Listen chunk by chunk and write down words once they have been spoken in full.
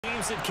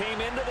teams that came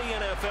into the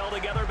NFL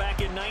together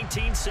back in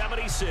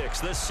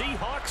 1976. The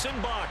Seahawks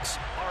and Bucs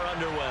are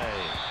underway.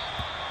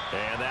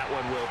 And that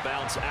one will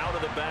bounce out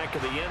of the back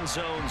of the end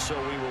zone, so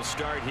we will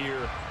start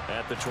here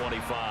at the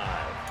 25.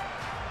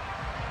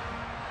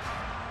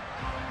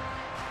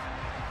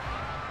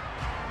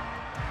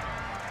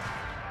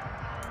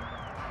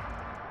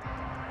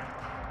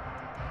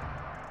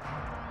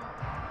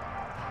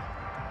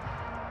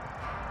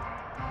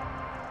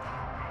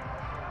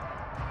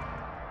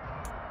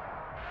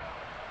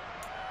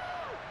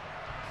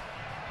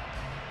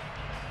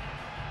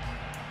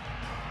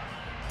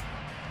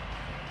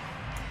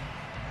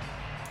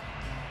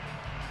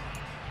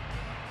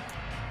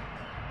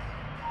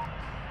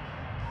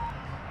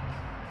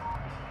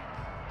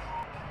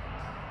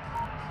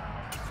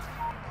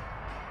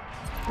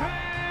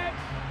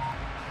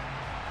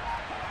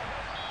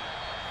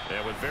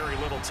 And with very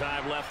little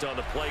time left on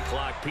the play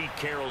clock, Pete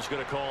Carroll's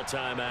going to call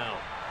timeout.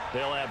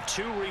 They'll have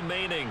 2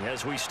 remaining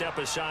as we step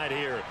aside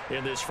here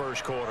in this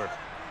first quarter.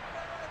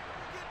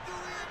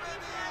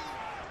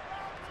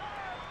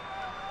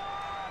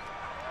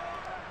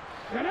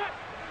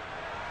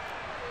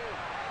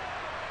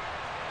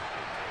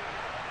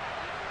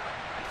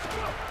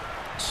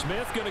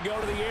 Smith going to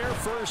go to the air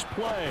first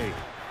play.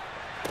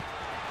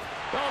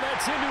 Oh,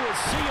 that's into a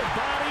sea of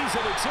bodies,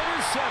 and it's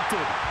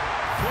intercepted.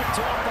 Flipped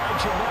off by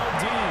Jamal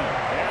Dean.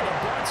 And the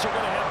Bucs are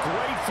going to have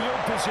great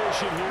field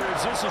position here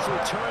as this is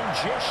returned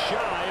just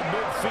shy of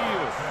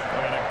midfield.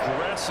 An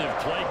aggressive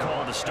play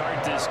call to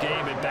start this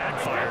game. It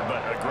backfired, but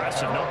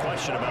aggressive, no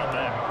question about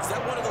that. Is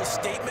that one of those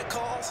statement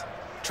calls?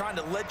 Trying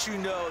to let you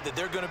know that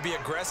they're going to be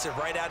aggressive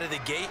right out of the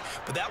gate,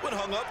 but that one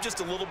hung up just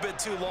a little bit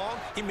too long.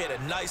 He made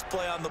a nice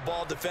play on the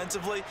ball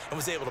defensively and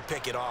was able to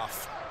pick it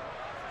off.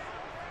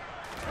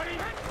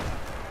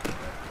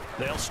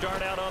 They'll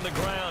start out on the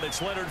ground.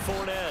 It's Leonard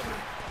Fournette.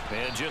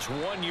 And just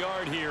 1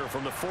 yard here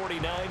from the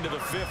 49 to the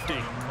 50.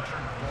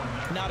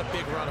 Not a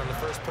big run on the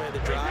first play of the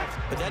drive,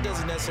 but that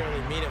doesn't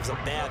necessarily mean it was a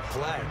bad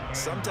play.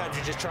 Sometimes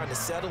you're just trying to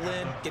settle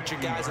in, get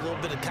your guys a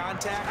little bit of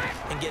contact,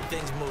 and get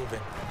things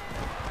moving.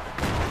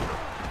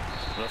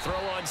 The throw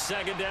on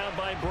second down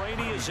by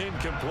Brady is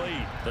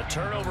incomplete. The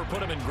turnover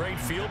put him in great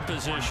field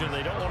position.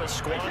 They don't want to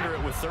squander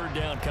it with third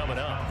down coming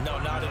up. No,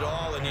 not at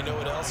all. And you know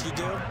what else you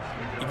do?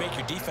 You make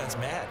your defense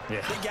mad.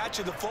 Yeah. They got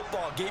you the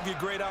football, gave you a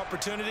great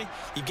opportunity.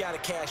 You got to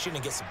cash in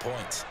and get some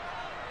points.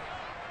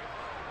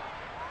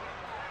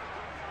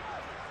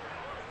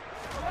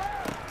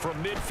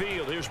 From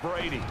midfield, here's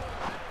Brady.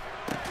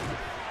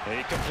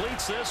 He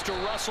completes this to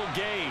Russell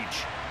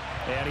Gage.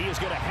 And he is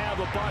going to have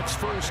the Bucs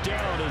first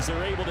down as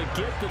they're able to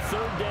get the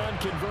third down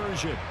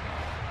conversion.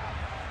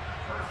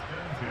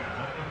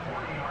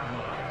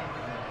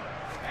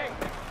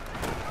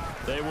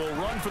 They will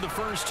run for the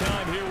first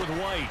time here with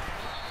White.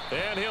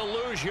 And he'll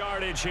lose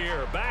yardage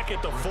here. Back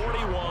at the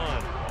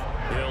 41.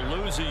 He'll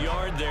lose a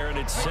yard there, and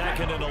it's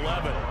 2nd and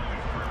 11.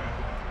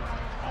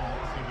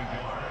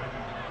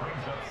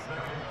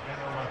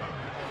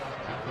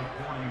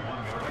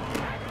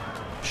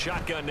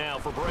 Shotgun now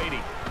for Brady.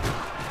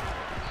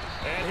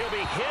 And he'll be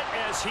hit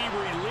as he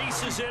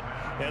releases it,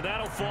 and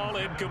that'll fall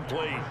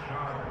incomplete.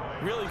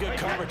 Really good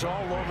coverage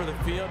all over the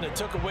field, and it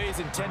took away his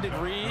intended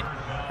read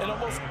and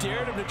almost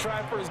dared him to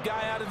try for his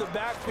guy out of the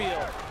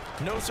backfield.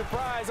 No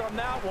surprise on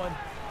that one.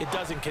 It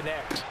doesn't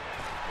connect.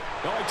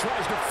 Oh, he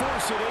tries to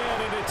force it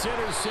in, and it's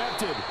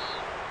intercepted.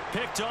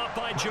 Picked off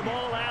by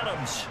Jamal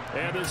Adams.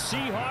 And the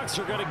Seahawks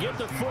are going to get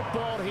the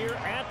football here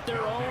at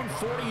their own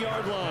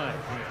 40-yard line.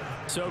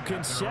 So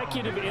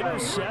consecutive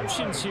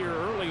interceptions here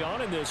early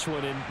on in this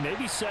one, and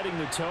maybe setting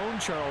the tone,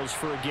 Charles,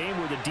 for a game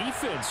where the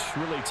defense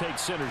really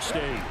takes center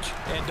stage.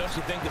 And don't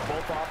you think that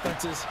both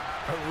offenses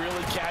are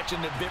really catching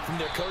a bit from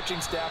their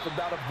coaching staff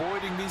about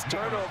avoiding these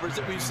turnovers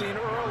that we've seen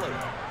early?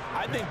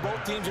 I think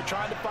both teams are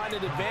trying to find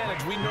an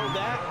advantage. We know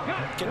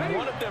that. Can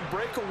one of them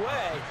break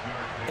away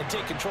and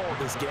take control of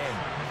this game?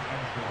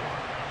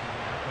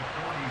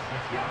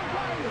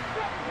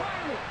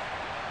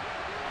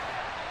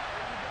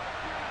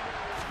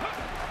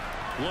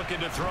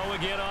 Looking to throw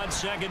again on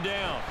second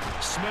down.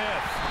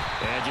 Smith.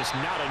 And just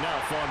not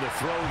enough on the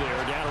throw there.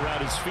 Down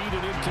around his feet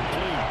and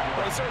incomplete.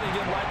 Well, he certainly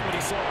didn't like what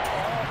he saw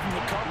all from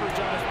the coverage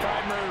on his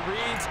primary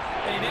reads,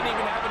 and he didn't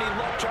even have any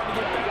luck trying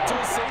to get back to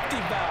his safety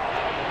valve.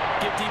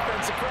 Give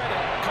defense a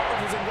credit.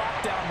 Coverage was in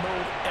lockdown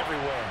mode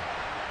everywhere.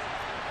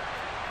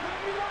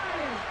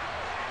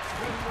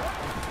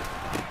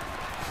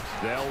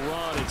 They'll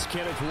run. It's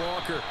Kenneth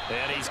Walker.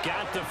 And he's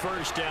got the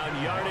first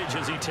down yardage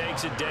as he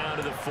takes it down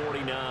to the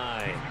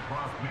 49.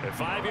 And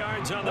 5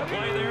 yards on the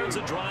play there as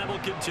the drive will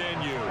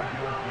continue.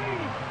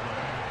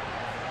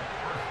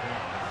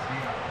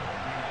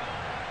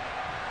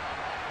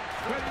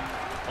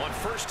 On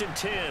 1st and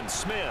 10,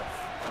 Smith.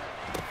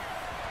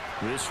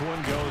 This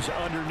one goes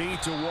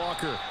underneath to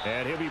Walker.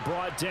 And he'll be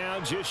brought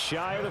down just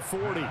shy of the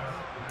 40.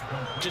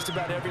 Just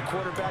about every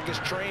quarterback is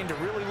trained to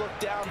really look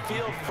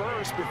downfield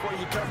first before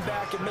you come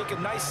back and make a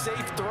nice,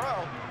 safe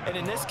throw. And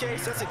in this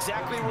case, that's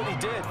exactly what he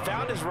did.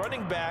 Found his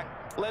running back,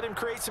 let him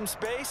create some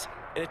space,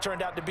 and it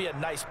turned out to be a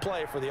nice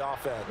play for the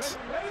offense.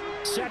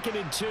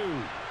 2nd and 2.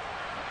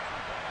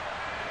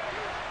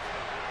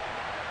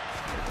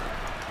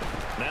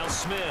 Now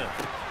Smith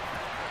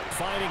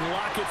finding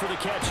Lockett for the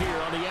catch here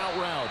on the out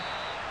route.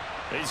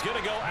 He's going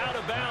to go out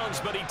of bounds,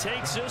 but he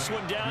takes this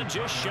one down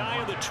just shy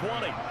of the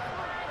 20.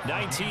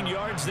 19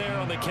 yards there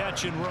on the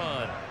catch and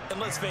run. And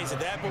let's face it,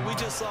 that what we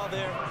just saw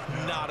there,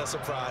 not a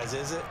surprise,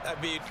 is it? I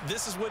mean,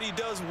 this is what he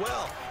does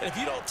well. And if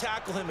you don't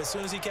tackle him as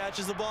soon as he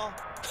catches the ball,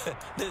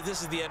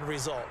 this is the end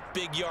result.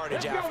 Big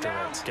yardage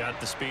afterwards.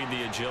 Got the speed,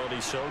 the agility,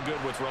 so good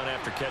with run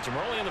after catch. And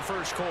we're only in the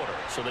first quarter,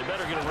 so they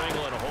better get a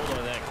wrangle and a hold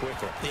on that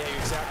quickly. Yeah, you're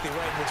exactly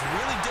right. What's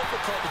really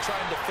difficult to try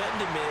and defend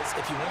him is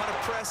if you want to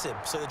press him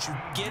so that you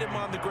get him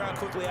on the ground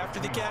quickly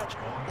after the catch,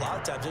 a lot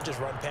of times he'll just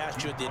run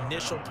past you at the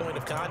initial point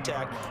of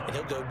contact, and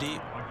he'll go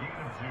deep.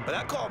 But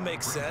that call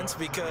makes sense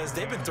because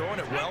they've been throwing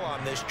it well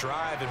on this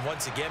drive, and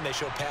once again they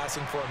show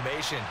passing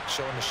formation,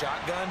 showing the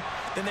shotgun.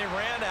 Then they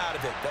ran out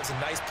of it. That's a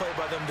nice play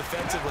by them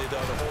defensively, though,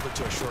 to hold it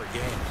to a short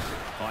game.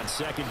 On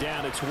 2nd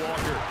down, it's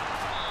Walker.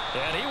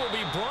 And he will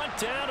be brought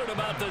down at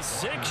about the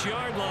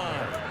 6-yard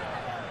line.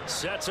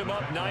 Sets him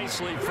up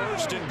nicely.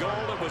 1st and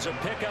goal. It was a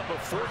pickup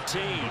of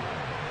 14.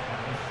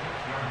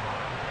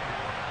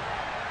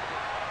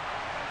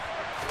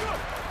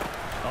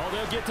 Oh,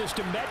 they'll get this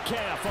to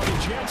Metcalf on the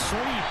jet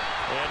sweep.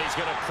 And he's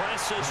going to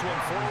press this one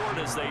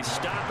forward as they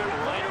stop it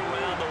right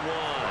around the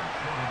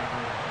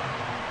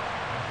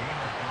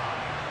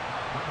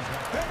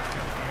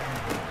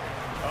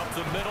 1. Up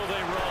the middle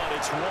they run.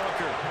 It's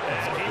Walker.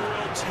 And he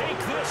will take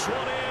this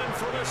one in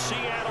for the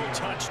Seattle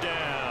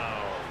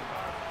touchdown.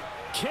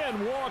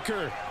 Ken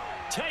Walker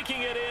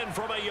taking it in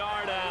from a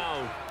yard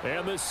out.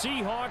 And the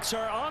Seahawks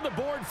are on the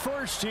board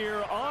first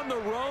here on the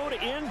road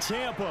in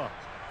Tampa.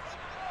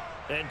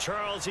 And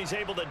Charles, he's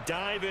able to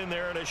dive in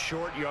there in a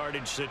short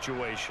yardage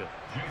situation.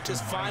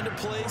 Just find a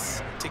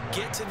place to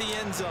get to the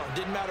end zone.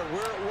 Didn't matter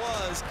where it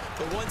was,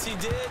 but once he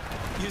did,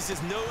 used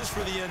his nose for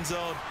the end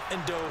zone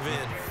and dove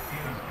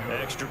in.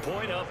 Extra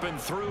point up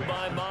and through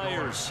by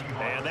Myers.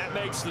 And that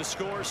makes the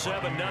score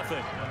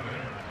 7-0.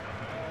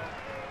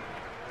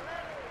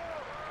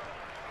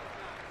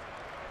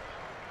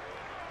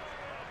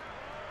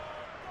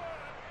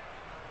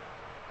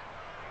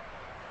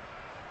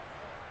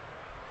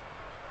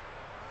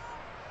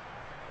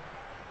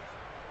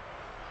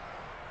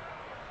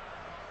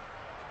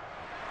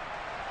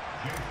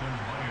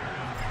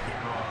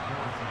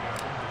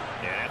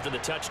 After the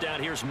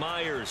touchdown, here's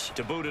Myers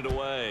to boot it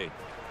away.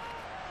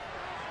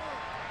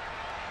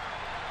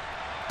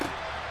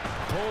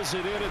 Pulls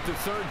it in at the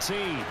 13.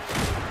 And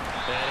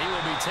he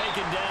will be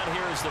taken down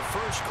here as the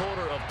first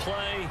quarter of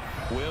play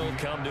will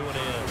come to an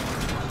end.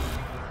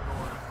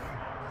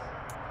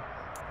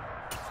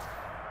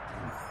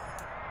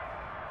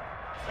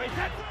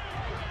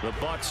 The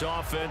Bucs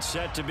offense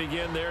set to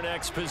begin their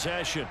next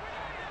possession.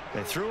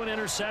 They threw an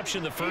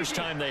interception the first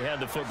time they had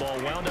the football,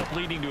 wound up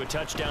leading to a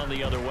touchdown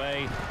the other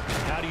way.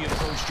 How do you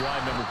approach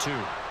drive number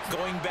 2?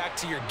 Going back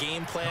to your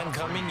game plan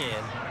coming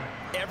in,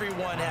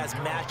 everyone has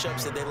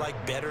matchups that they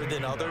like better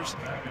than others,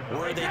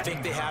 where they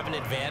think they have an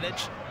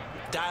advantage.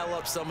 Dial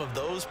up some of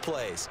those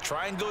plays.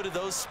 Try and go to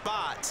those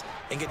spots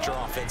and get your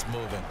offense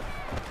moving.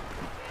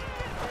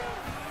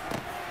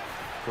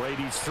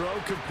 Brady's throw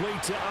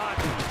complete to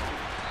Otten.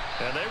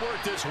 And they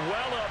work this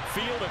well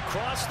upfield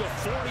across the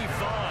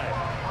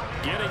 45.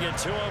 Getting it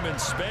to him in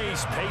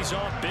space pays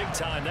off big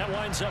time. That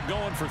winds up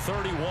going for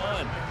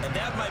 31. And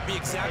that might be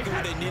exactly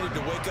what they needed to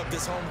wake up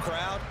this home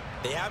crowd.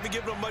 They haven't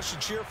given them much to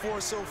cheer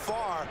for so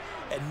far,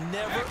 and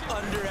never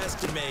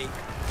underestimate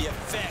the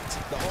effect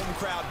the home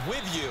crowd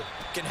with you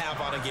can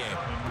have on a game.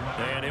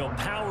 And he'll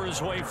power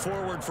his way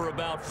forward for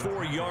about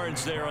 4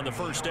 yards there on the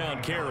first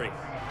down carry.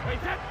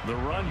 The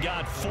run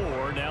got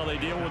 4. Now they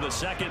deal with a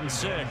 2nd and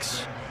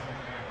 6.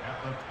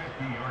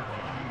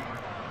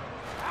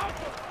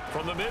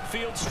 From the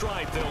midfield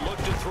stripe, they'll look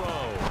to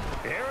throw.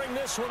 Airing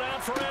this one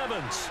out for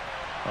Evans.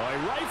 Oh,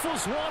 he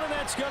rifles one, and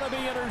that's going to be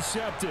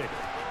intercepted.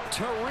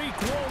 Tariq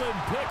Woolen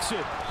picks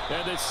it.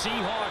 And the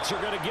Seahawks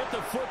are going to get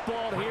the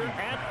football here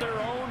at their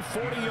own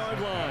 40-yard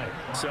line.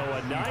 So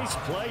a nice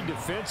play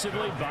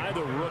defensively by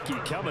the rookie,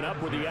 coming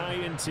up with the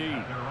INT.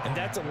 And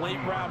that's a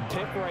late-round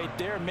pick right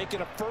there,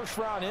 making a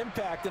first-round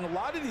impact. And a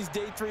lot of these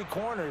day 3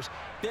 corners,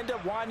 they end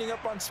up winding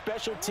up on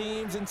special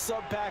teams and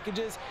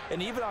sub-packages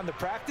and even on the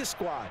practice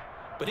squad.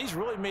 But he's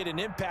really made an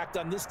impact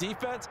on this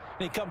defense,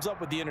 and he comes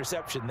up with the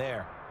interception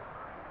there.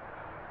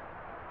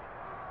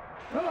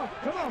 Come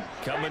on.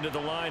 Coming to the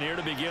line here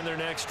to begin their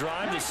next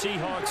drive, the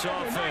Seahawks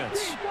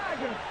offense.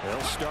 They'll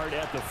start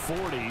at the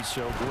 40,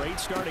 so great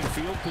starting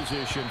field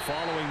position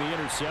following the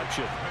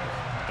interception.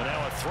 And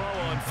now a throw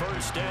on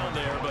first down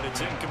there, but it's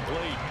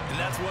incomplete. And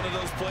that's one of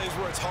those plays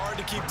where it's hard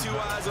to keep 2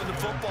 eyes on the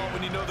football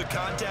when you know the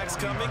contact's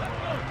coming,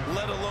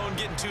 let alone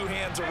getting 2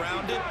 hands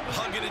around it,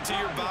 hugging it to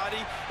your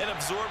body, and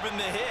absorbing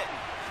the hit.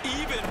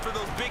 even for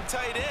those big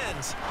tight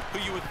ends who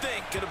you would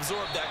think could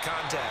absorb that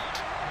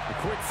contact. A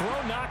quick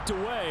throw knocked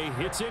away.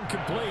 It's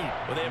incomplete.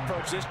 Well, they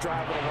approached this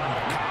drive with a lot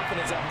of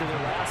confidence after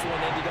their last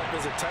one ended up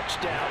as a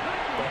touchdown.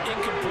 But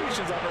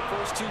incompletions on their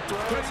first two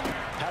throws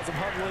has them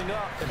huddling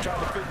up and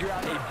trying to figure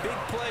out a big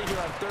play here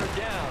on third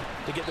down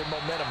to get their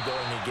momentum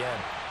going again.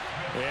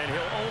 And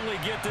he'll only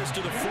get this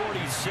to the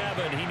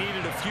 47. He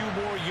needed a few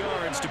more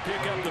yards to pick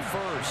up the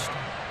first.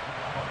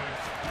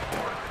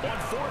 On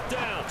fourth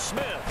down,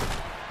 Smith.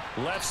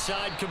 Left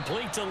side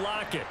complete to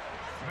Lockett.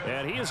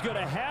 And he is going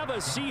to have a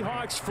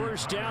Seahawks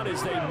first down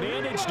as they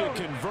manage to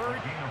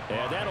convert.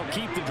 And that'll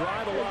keep the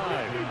drive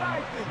alive.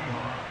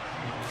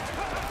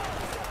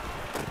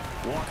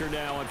 Walker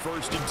now on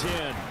 1st and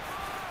 10.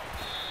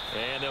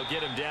 And they'll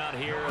get him down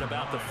here at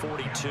about the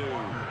 42.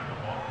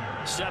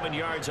 7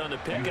 yards on the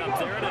pickup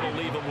there, and it'll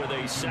leave him with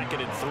a 2nd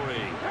and 3.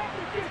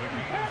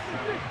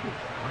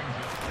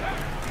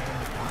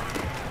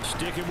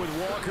 Sticking with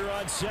Walker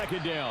on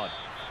 2nd down.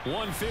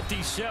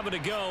 1:57 to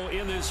go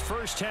in this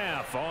first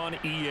half on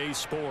EA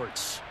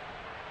Sports.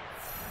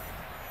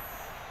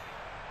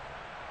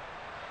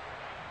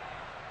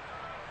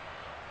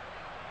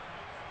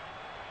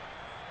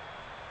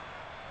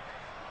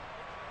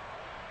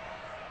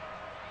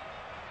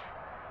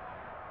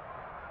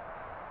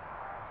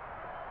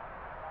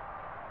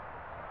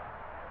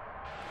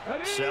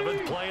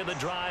 Seventh play of the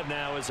drive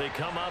now as they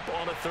come up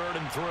on a 3rd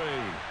and 3.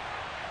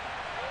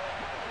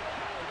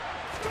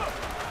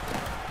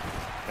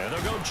 And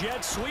they'll go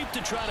jet sweep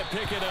to try to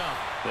pick it up.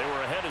 They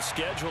were ahead of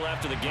schedule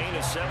after the gain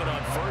of 7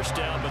 on 1st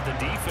down, but the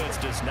defense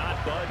does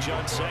not budge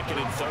on 2nd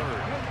and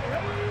 3rd.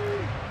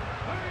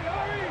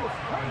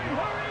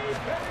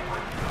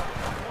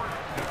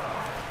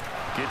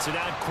 Gets it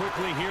out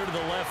quickly here to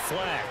the left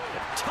flank.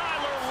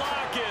 Tyler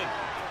Lockett.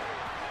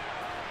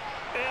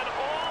 And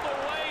all the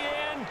way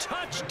in,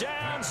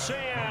 touchdown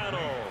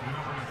Seattle.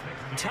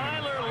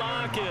 Tyler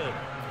Lockett.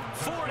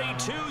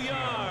 42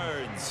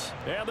 yards.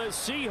 And the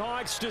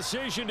Seahawks'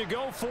 decision to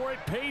go for it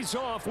pays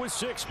off with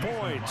 6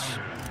 points.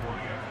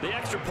 The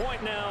extra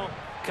point now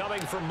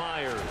coming from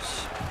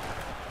Myers.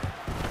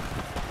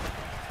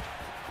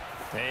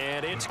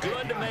 And it's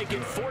good to make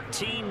it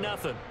 14-0.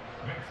 Next to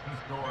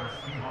score,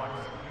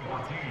 Seahawks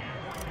 14,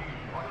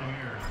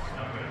 Buccaneers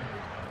 7.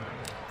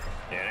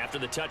 And after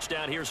the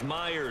touchdown, here's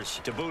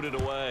Myers to boot it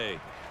away.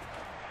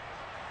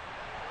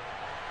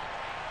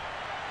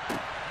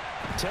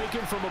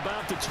 Taken from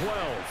about the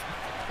 12.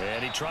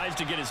 And he tries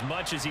to get as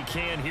much as he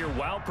can here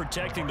while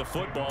protecting the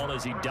football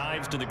as he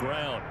dives to the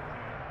ground.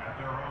 At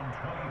their own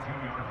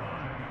 22-yard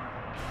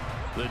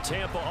line. The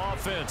Tampa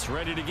offense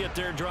ready to get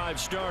their drive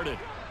started.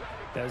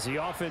 As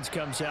the offense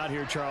comes out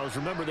here, Charles,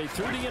 remember they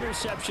threw the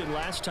interception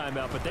last time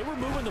out, but they were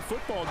moving the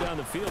football down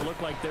the field.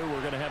 Looked like they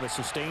were going to have a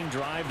sustained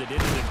drive that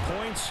ended in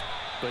points,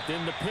 but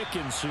then the pick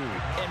ensued.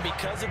 And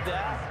because of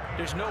that,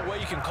 there's no way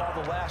you can call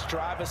the last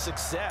drive a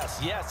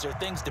success. Yes, there are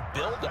things to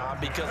build on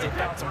because they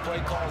found some play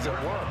calls that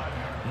work.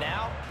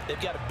 Now, they've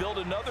got to build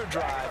another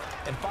drive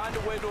and find a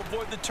way to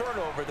avoid the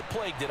turnover that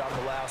plagued it on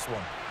the last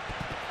one.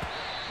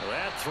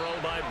 That throw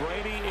by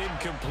Brady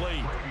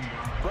incomplete.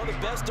 Well, the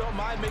best don't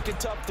mind making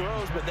tough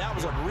throws, but that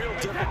was a real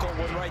difficult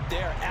one right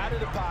there. Out of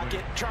the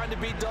pocket, trying to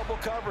beat double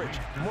coverage.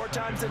 More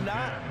times than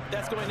not,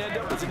 that's going to end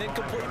up as an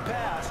incomplete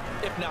pass,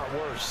 if not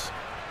worse.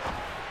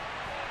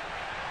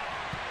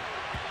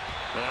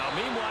 Now,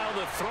 meanwhile,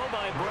 the throw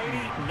by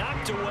Brady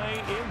knocked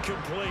away,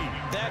 incomplete.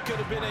 That could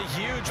have been a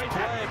huge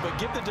play, but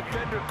give the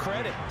defender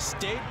credit.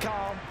 Stayed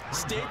calm,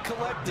 stayed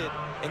collected,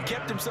 and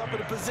kept himself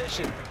in a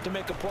position to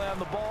make a play on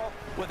the ball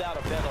without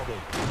a penalty.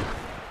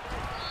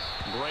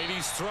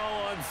 Brady's throw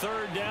on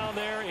 3rd down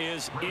there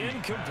is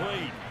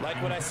incomplete. Like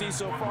what I see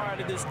so far out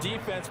of this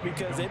defense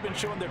because they've been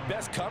showing their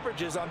best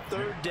coverages on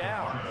 3rd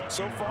down.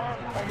 So far,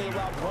 only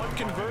allowed 1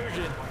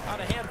 conversion on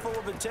a handful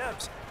of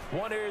attempts.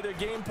 One area of their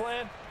game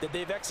plan that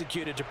they've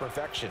executed to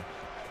perfection.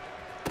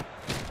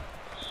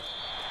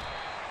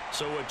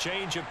 So a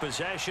change of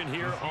possession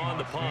here on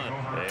the punt.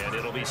 And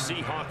it'll be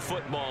Seahawk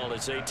football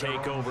as they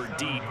take over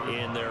deep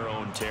in their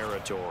own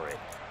territory.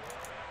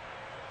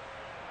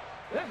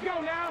 Let's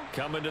go now.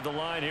 Coming to the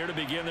line here to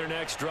begin their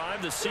next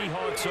drive, the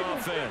Seahawks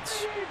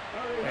offense.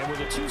 And with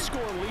a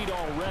 2-score lead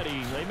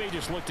already, they may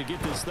just look to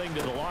get this thing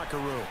to the locker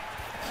room.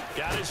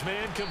 Got his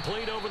man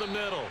complete over the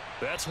middle.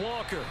 That's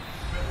Walker.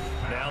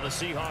 Now the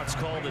Seahawks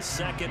call the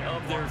 2nd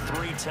of their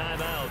 3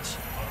 timeouts,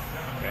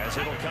 as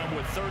it'll come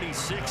with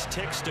 36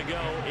 ticks to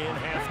go in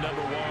half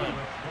number 1.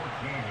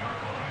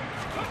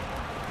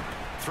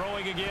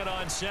 Throwing again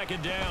on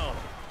 2nd down.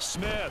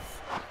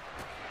 Smith.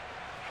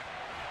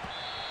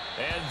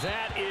 And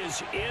that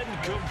is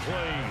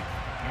incomplete.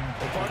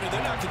 Well, partner,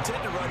 they're not content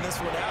to run this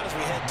one out as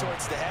we head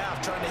towards the half,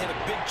 trying to hit a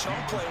big chunk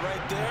play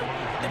right there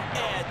and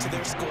add to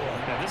their score.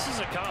 Now, this is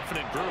a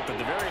confident group. At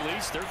the very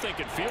least, they're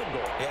thinking field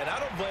goal. Yeah, and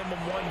I don't blame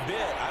them one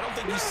bit. I don't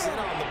think you sit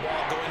on the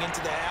ball going into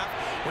the half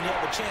when you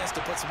have a chance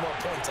to put some more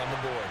points on the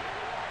board.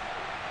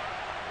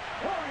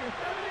 Warriors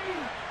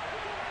 17.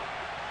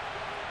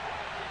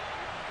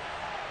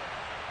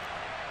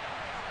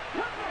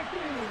 Cut back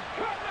in.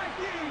 Cut back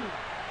in.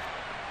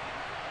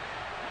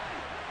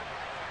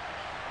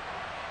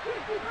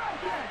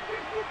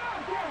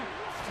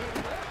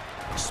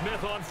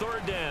 Smith on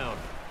third down.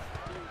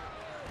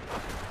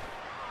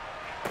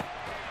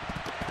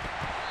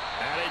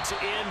 And it's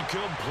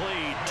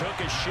incomplete. Took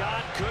a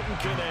shot, couldn't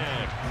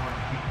connect.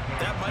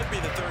 That might be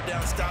the third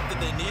down stop that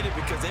they needed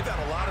because they've had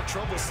a lot of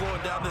trouble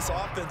slowing down this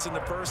offense in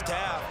the first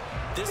half.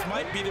 This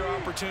might be their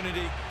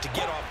opportunity to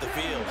get off the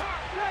field.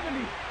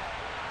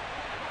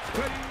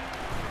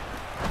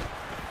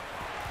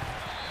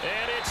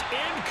 And it's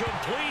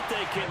incomplete.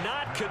 They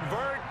cannot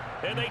convert,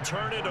 and they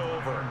turn it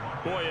over.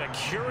 Boy, a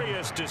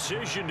curious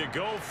decision to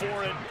go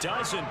for it.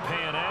 Doesn't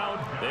pan out.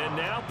 And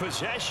now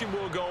possession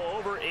will go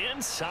over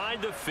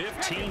inside the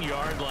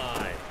 15-yard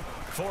line.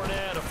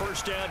 Fournette, a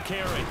first down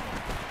carry.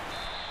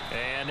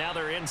 And now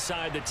they're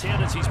inside the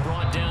 10 as he's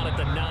brought down at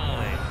the 9.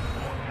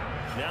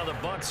 Now the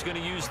Bucs going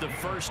to use the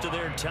first of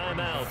their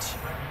timeouts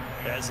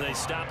as they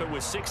stop it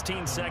with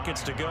 16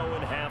 seconds to go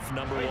in half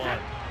number 1.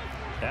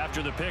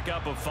 After the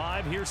pickup of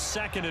 5, here's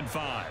 2nd and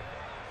 5.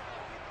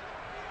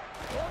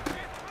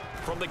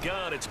 From the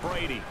gun, it's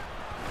Brady.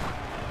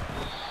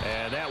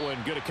 And that one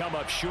going to come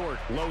up short.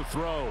 Low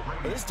throw.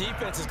 This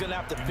defense is going to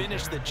have to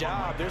finish the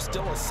job. There's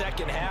still a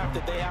second half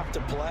that they have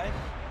to play.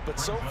 But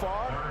so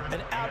far,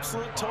 an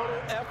absolute total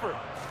effort.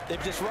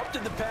 They've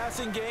disrupted the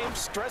passing game,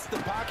 stressed the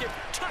pocket.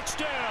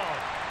 Touchdown!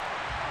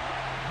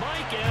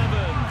 Mike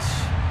Evans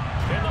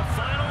in the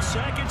final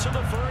seconds of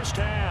the first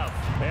half.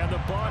 And the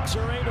Bucs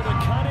are able to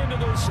cut into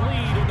this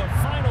lead in the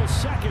final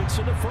seconds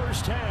of the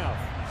first half.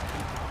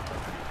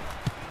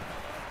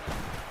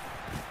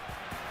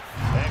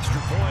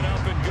 Extra point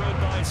up and good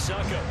by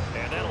Succa.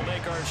 And that'll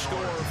make our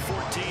score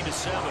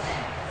 14-7.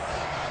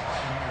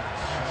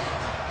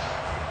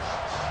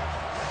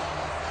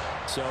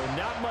 So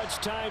not much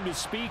time to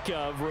speak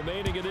of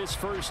remaining in this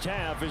first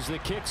half as the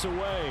kick's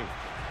away.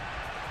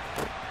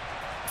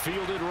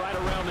 Fielded right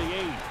around the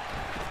 8.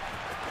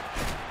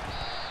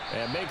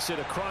 And makes it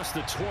across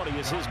the 20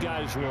 as his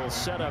guys will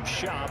set up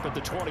shop at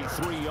the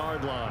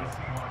 23-yard line.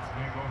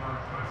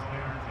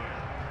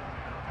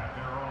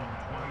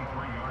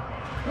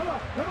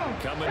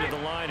 Coming to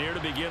the line here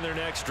to begin their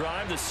next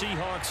drive, the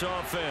Seahawks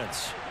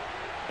offense.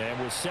 And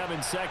with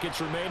 7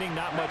 seconds remaining,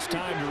 not much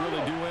time to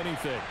really do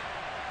anything.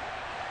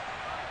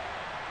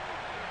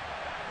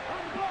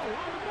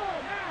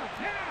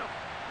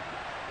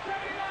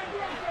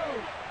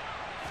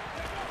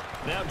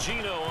 Now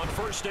Gino on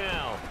first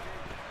down.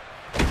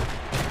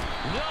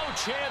 No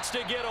chance to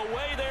get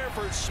away there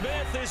for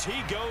Smith as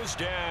he goes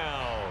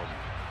down.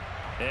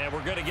 And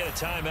we're going to get a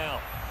timeout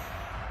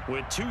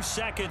with 2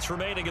 seconds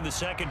remaining in the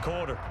second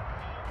quarter.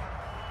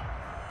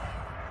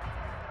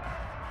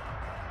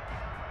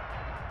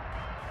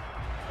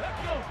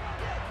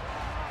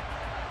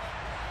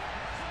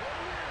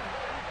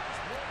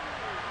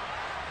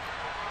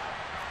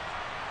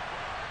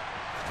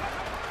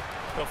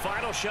 The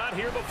final shot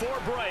here before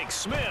break.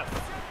 Smith.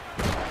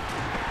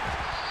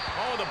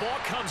 Oh, the ball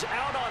comes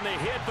out on the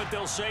hit, but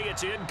they'll say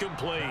it's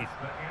incomplete.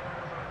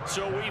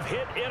 So we've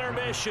hit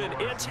intermission.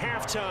 It's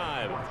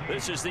halftime.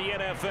 This is the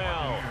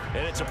NFL,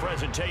 and it's a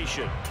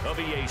presentation of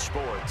EA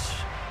Sports.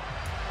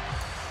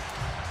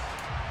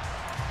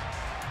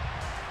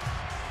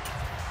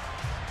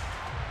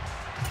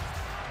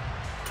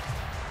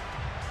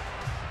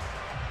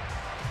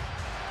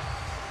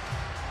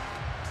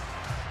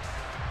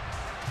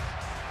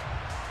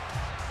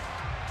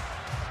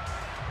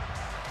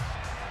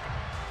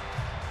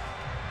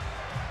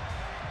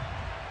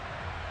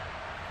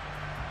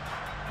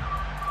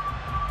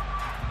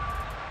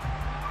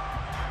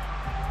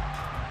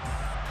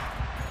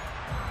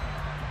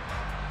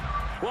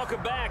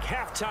 Welcome back.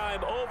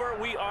 Halftime over.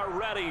 We are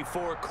ready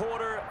for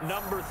quarter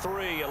number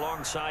 3.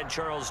 Alongside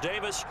Charles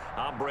Davis,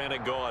 I'm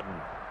Brandon Gordon.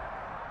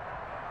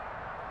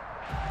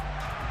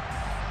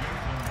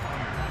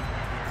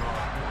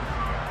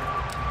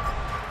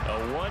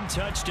 A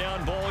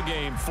one-touchdown ball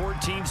game,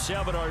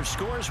 14-7 our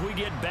scores. We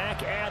get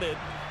back at it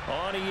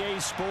on EA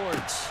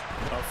Sports.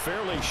 A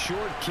fairly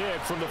short kick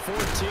from the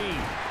 14.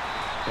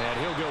 And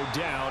he'll go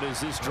down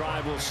as this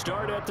drive will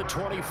start at the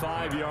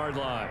 25-yard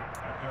line.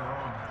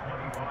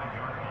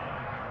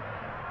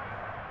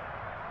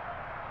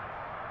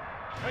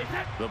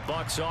 The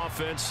Bucs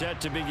offense set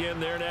to begin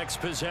their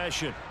next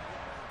possession.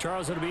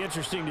 Charles, it'll be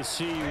interesting to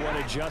see what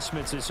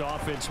adjustments this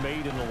offense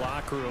made in the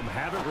locker room.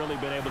 Haven't really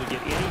been able to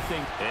get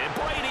anything. And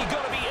Brady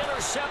going to be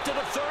intercepted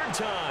a third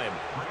time.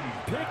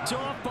 Picked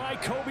off by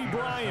Coby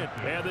Bryant.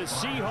 And the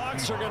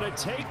Seahawks are going to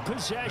take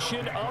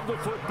possession of the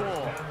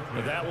football.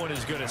 That one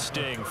is going to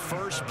sting.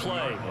 First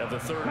play of the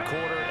third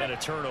quarter and a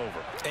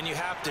turnover. And you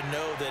have to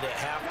know that at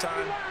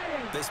halftime,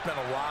 they spent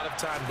a lot of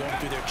time going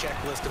through their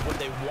checklist of what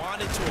they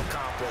wanted to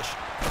accomplish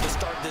to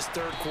start this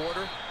third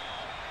quarter.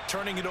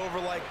 Turning it over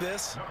like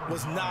this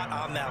was not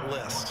on that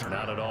list.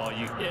 Not at all.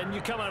 And you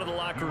come out of the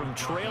locker room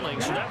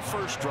trailing, so that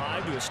first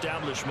drive to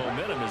establish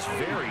momentum is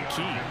very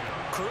key.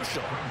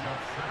 Crucial.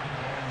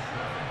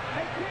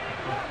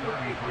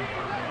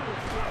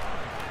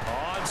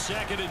 On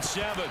 2nd and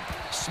 7,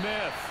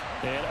 Smith.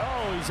 And,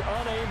 oh, he's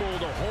unable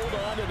to hold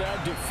on to that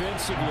drive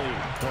defensively.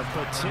 A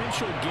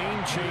potential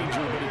game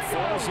changer, but it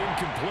falls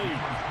incomplete.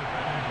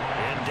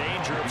 In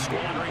danger of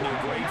squandering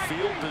their great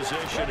field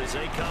position as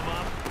they come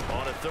up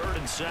on a 3rd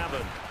and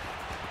 7.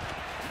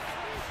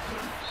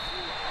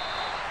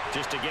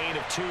 Just a gain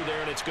of 2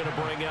 there, and it's going to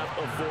bring up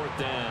a 4th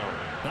down.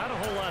 Not a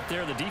whole lot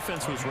there. The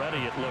defense was ready,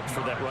 it looked, for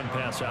that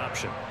run-pass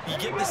option. You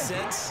get the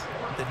sense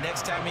that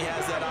next time he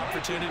has that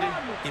opportunity,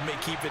 he may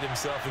keep it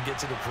himself and get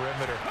to the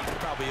perimeter.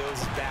 Probably owes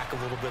his back a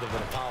little bit of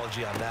an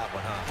apology on that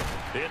one,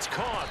 huh? It's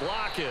caught.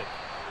 Lockett.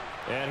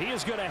 And he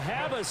is going to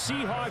have a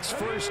Seahawks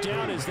 1st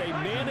down as they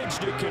manage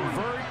to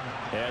convert,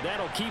 and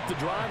that'll keep the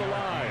drive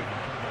alive.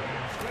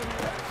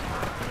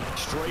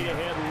 Straight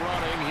ahead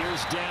running.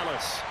 Here's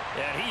Dallas.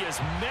 And he is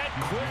met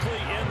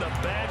quickly in the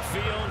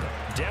backfield.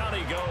 Down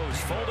he goes,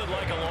 folded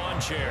like a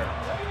lawn chair.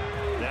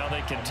 Now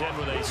they contend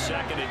with a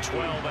 2nd and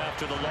 12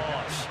 after the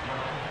loss.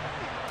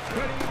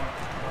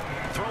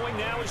 Throwing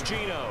now is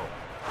Geno.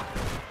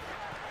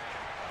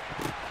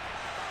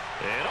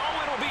 And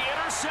it'll be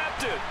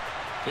intercepted.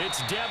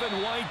 It's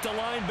Devin White, the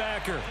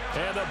linebacker.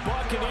 And the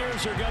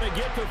Buccaneers are going to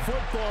get the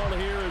football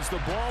here as the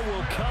ball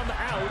will come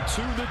out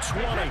to the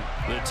 20.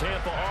 The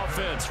Tampa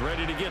offense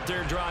ready to get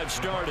their drive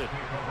started.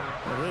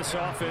 Well, this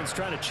offense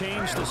trying to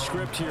change the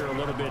script here a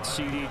little bit,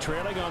 CD.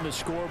 Trailing on the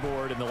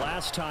scoreboard, and the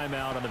last time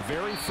out on the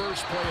very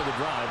first play of the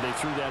drive, they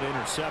threw that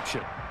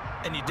interception.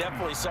 And you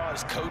definitely saw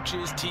his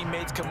coaches,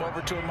 teammates come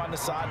over to him on the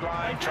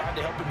sideline, trying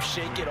to help him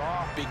shake it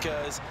off,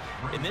 because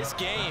in this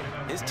game,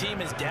 his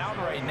team is down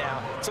right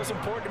now. So it's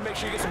important to make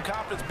sure you get some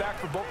confidence back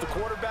for both the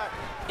quarterback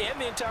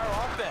and the entire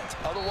offense.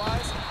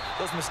 Otherwise,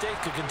 those mistakes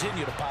could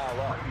continue to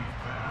pile up.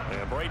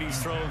 And Brady's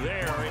throw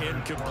there,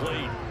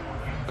 incomplete.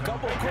 A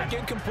couple of quick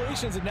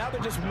incompletions, and now they're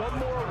just one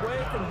more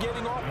away from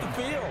getting off the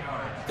field.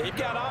 They've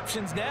got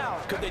options now.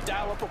 Could they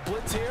dial up a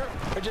blitz here,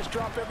 or just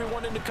drop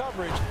everyone into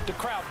coverage to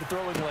crowd the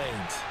throwing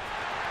lanes?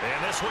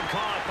 And this one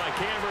caught by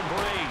Cameron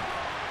Brate.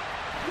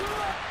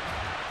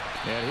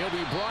 And he'll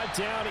be brought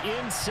down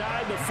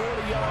inside the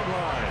 40-yard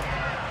line.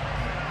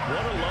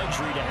 What a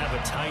luxury to have a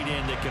tight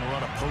end that can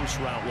run a post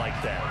route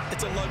like that.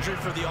 It's a luxury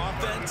for the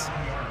offense.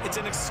 It's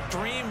an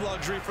extreme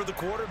luxury for the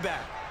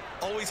quarterback.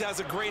 Always has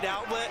a great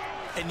outlet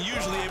and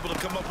usually able to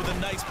come up with a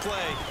nice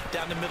play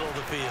down the middle of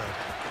the field.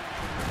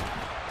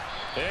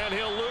 And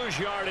he'll lose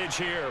yardage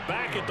here,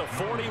 back at the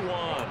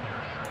 41.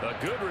 A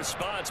good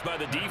response by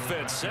the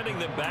defense, sending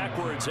them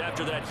backwards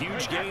after that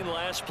huge gain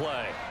last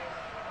play.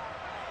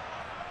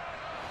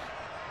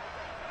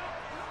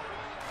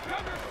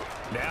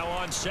 Now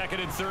on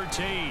 2nd and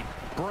 13,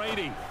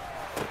 Brady.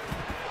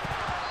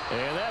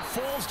 And that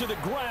falls to the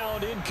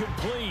ground,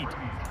 incomplete.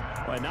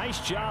 A nice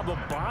job of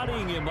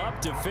bodying him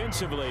up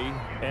defensively,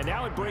 and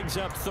now it brings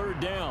up 3rd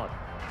down.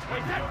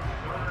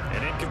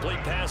 An incomplete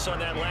pass on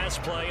that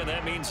last play, and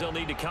that means they'll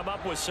need to come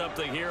up with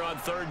something here on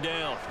 3rd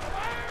down.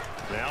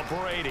 Now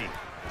Brady.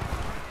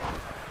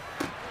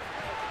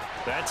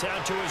 That's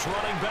out to his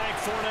running back,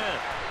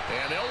 Fournette.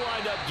 And they'll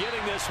wind up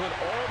getting this one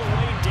all the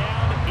way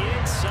down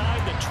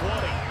inside the 20.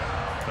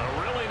 A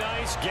really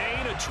nice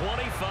gain of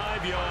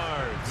 25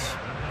 yards.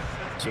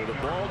 So the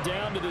ball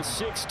down to the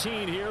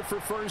 16 here for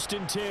 1st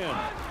and 10.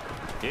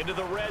 Into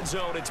the red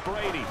zone, it's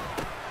Brady.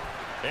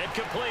 And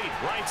complete,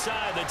 right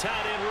side, the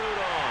tight end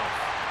Rudolph.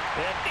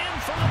 And in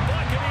for the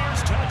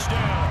Buccaneers,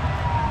 touchdown.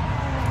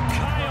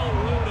 Kyle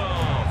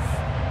Rudolph,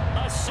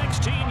 a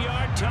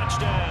 16-yard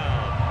touchdown.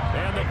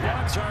 And the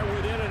Bucs are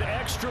within an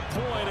extra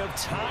point of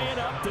tying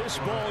up this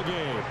ball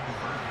game.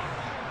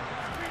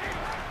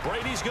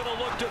 Brady's going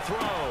to look to throw.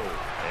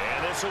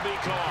 And this will be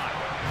caught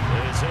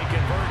as they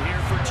convert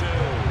here for 2.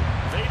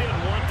 They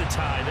didn't want the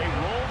tie. They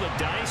roll the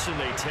dice and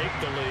they take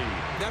the lead.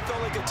 That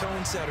felt like a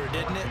tone setter,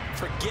 didn't it?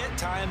 Forget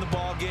tying the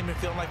ball game and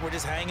feeling like we're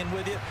just hanging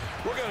with you.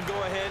 We're going to go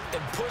ahead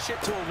and push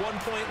it to a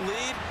 1-point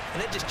lead,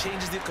 and it just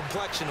changes the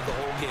complexion of the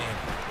whole game.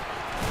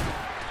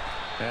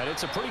 And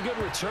it's a pretty good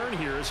return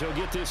here as he'll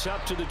get this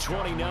up to the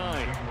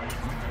 29.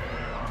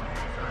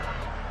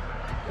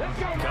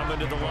 Coming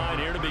to the line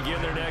here to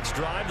begin their next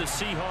drive, the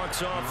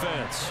Seahawks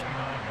offense.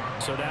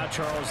 So now,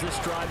 Charles, this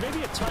drive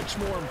maybe a touch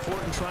more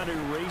important, trying to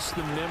erase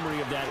the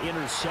memory of that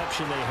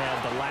interception they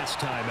had the last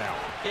time out.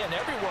 Yeah, and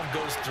everyone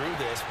goes through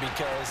this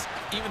because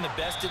even the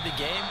best in the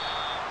game,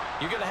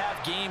 you're going to have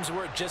games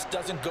where it just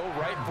doesn't go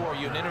right for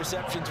you, and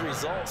interceptions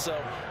result. So,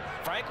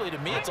 frankly, to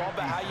me, it's all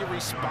about how you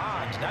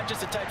respond, not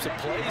just the types of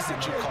plays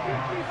that you call,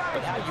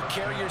 but how you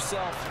carry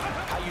yourself,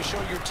 how you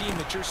show your team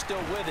that you're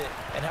still with it,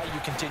 and how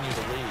you continue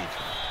to lead.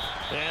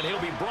 And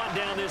he'll be brought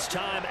down this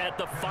time at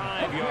the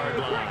 5-yard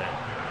line.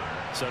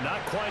 So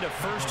not quite a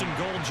 1st and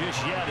goal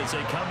just yet as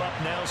they come up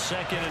now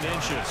 2nd and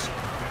inches.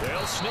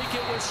 They'll sneak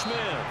it with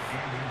Smith.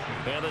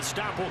 And the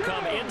stop will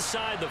come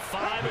inside the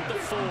 5 at the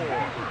 4.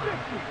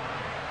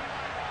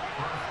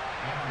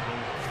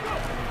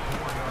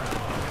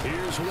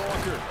 Here's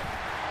Walker.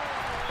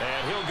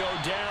 And he'll go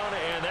down,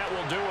 and that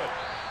will do it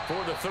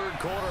for the 3rd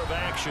quarter of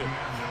action.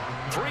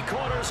 3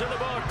 quarters in the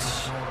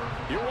books.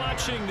 You're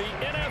watching the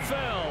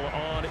NFL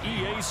on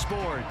EA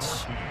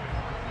Sports.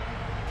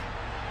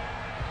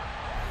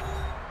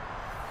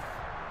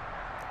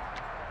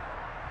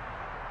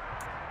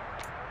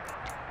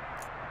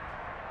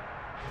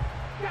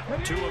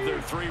 2 of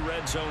their 3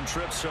 red zone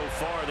trips so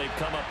far, they've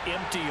come up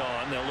empty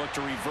on. They'll look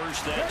to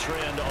reverse that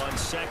trend on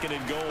 2nd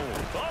and goal.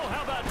 Oh,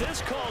 how about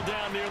this call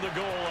down near the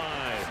goal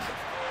line?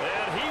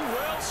 And he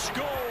will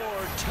score.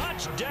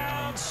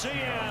 Touchdown,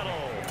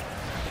 Seattle.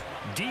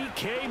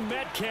 DK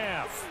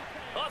Metcalf.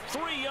 A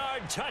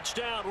 3-yard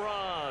touchdown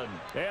run.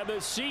 And the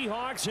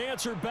Seahawks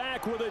answer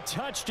back with a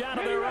touchdown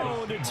of their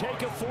own to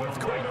take a 4th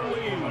quarter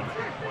lead.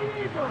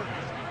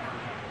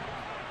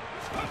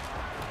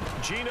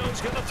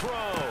 Gino's going to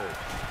throw.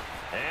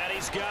 And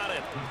he's got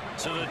it.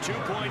 So the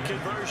 2-point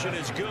conversion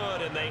is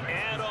good, and they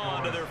add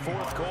on to their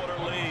 4th quarter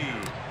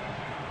lead.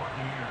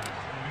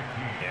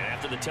 And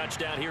after the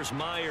touchdown, here's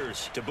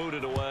Myers to boot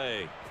it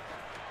away.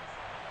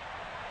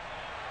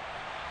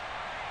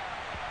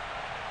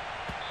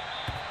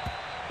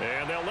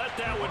 And they'll let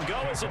that one go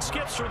as it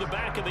skips through the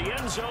back of the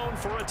end zone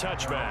for a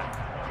touchback.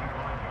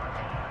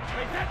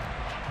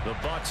 The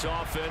Bucs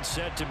offense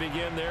set to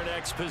begin their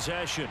next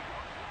possession.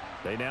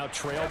 They now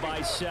trail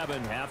by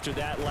 7 after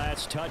that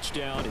last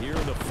touchdown here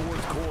in the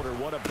 4th quarter.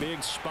 What a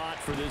big spot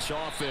for this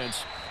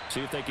offense.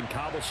 See if they can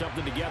cobble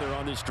something together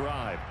on this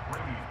drive.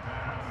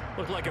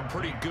 Looked like a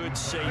pretty good,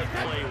 safe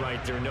play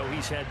right there. No,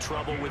 he's had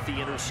trouble with the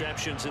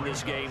interceptions in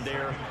this game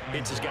there.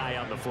 It's his guy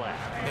out in the flat.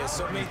 Yeah,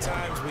 so many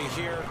times we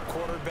hear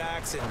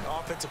quarterbacks and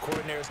offensive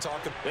coordinators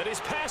talking. And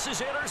his pass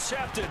is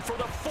intercepted for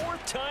the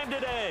 4th time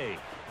today.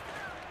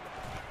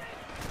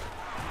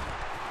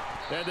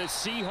 And the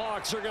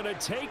Seahawks are going to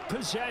take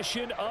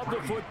possession of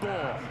the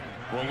football.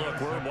 Well,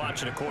 look, we're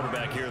watching a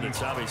quarterback here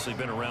that's obviously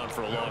been around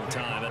for a long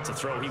time. That's a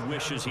throw he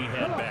wishes he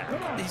had back.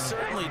 He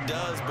certainly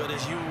does, but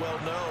as you well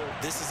know,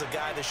 this is a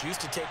guy that's used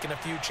to taking a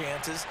few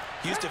chances,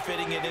 used to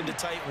fitting it into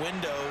tight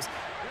windows.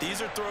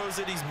 These are throws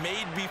that he's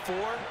made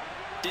before.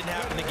 Didn't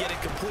happen to get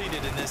it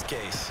completed in this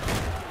case.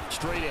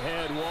 Straight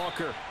ahead,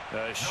 Walker.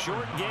 A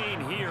short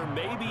gain here,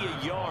 maybe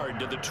a yard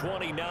to the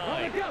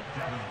 29.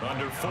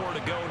 Under 4 to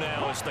go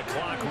now as the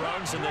clock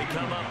runs and they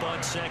come up on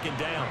 2nd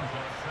down.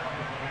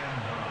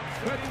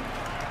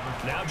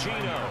 Now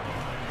Gino.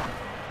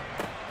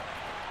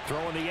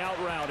 Throwing the out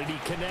route, and he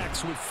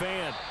connects with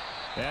Fant.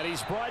 And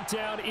he's brought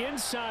down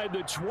inside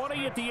the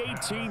 20 at the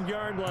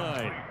 18-yard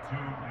line.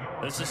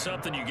 This is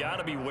something you got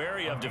to be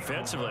wary of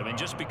defensively. I mean,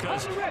 just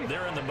because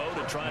they're in the mode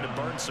of trying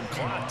to burn some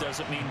clock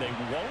doesn't mean they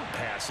won't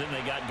pass it.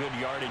 They got good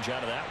yardage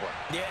out of that one.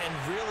 Yeah,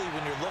 and really,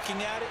 when you're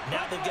looking at it,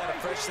 now they've got a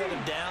fresh set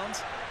of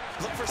downs.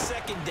 Look for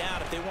 2nd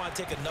down. If they want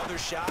to take another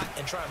shot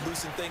and try and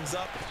loosen things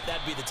up,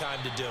 that'd be the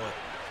time to do it.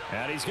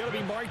 And he's going to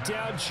be marked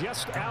down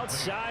just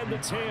outside the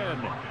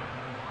 10.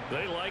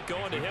 They like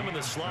going to him in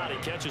the slot. He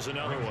catches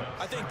another one.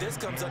 I think this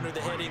comes under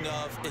the heading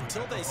of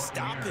until they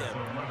stop him,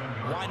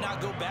 why not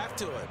go back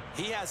to it?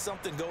 He has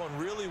something going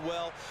really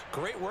well.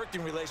 Great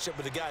working relationship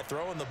with the guy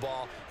throwing the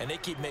ball, and they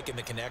keep making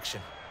the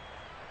connection.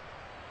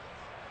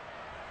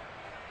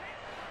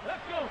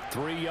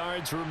 3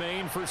 yards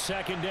remain for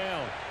 2nd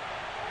down.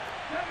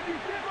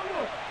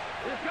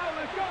 Let's go,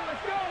 let's go,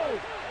 let's go!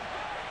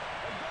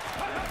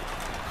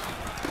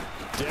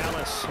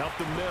 Dallas up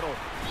the middle.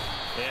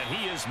 And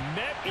he is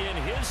met in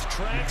his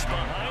tracks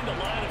behind the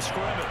line of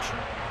scrimmage.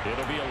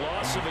 It'll be a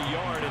loss of a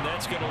yard, and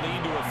that's going to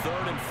lead to a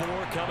 3rd and 4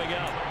 coming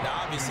up.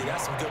 Now, obviously,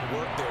 that's some good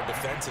work there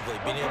defensively,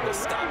 being able to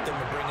stop them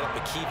and bring up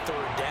a key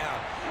 3rd down.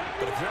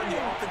 But if you're on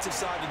the offensive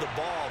side of the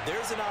ball,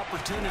 there's an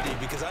opportunity,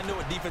 because I know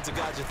what defensive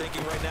guys are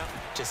thinking right now.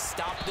 Just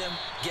stop them,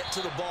 get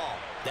to the ball.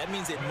 That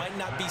means it might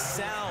not be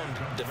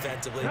sound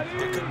defensively.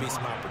 There could be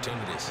some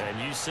opportunities. And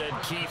you said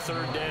key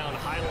 3rd down.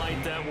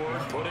 Highlight that word,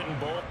 put it in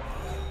bold.